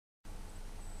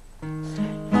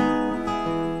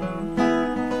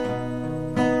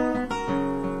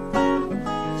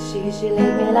she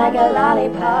licked me like a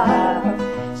lollipop.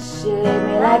 She licked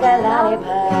me like a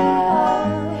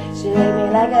lollipop. She licked me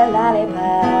like a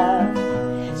lollipop.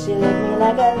 She licked me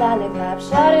like a lollipop.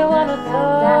 Shawty wanna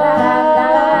throw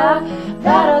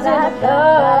bottles in the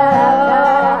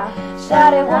floor.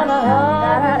 Shawty wanna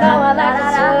hum. Now I like to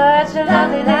touch a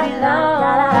lovely lady long.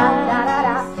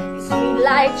 You sweet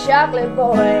like chocolate,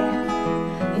 boy.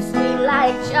 You sweet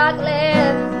like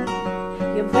chocolate.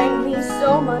 You bring me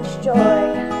so much joy.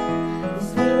 You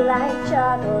sweet like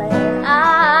chocolate.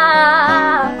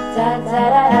 Ah, da da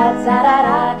da da da da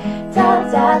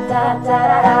da da da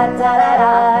da da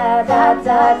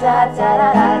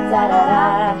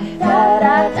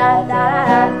da da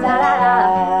da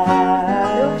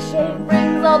milkshake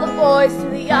brings all the boys to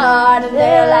the yard, and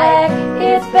they're like,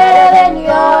 it's better than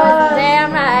yours.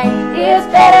 damn right, It's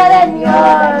better than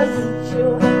yours.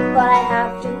 but I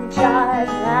have to charge.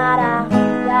 Da da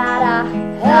da da.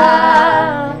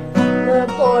 Ah, The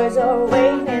boys are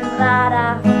waiting. Da da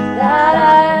da da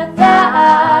da.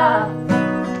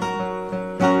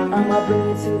 I'ma bring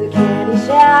you to the candy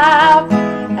shop.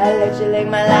 I'll let you lick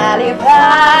my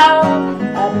lollipop.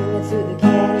 I'll bring you to the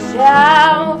candy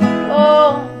shop. Oh,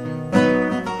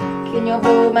 can you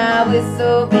blow my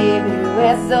whistle, baby?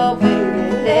 Whistle, baby,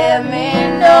 let me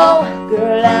know.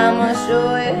 Girl, I'ma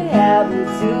show you how we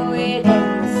do it,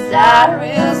 and we start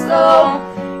real slow.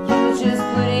 You just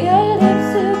put your lips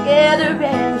together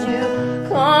and you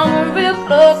come real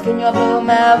close. Can you blow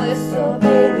my whistle,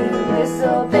 baby?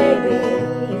 Whistle, baby.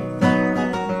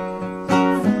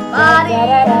 Somebody,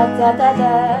 Da da da da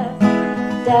da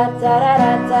da da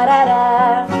da da da da.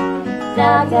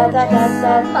 now you're just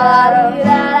somebody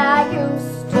that I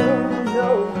used to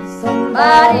know.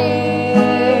 Somebody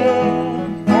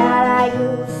that I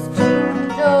used to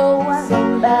know.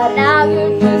 Somebody. Now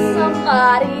you're just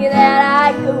somebody that I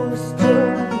used to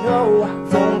know.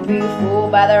 Don't be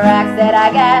fooled by the rocks that I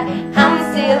got. I'm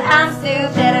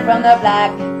still jetted from the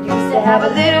block. Used to have a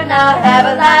little, now I have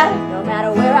a lot. No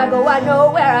matter where I go, I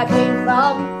know where I came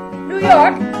from. New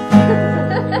York.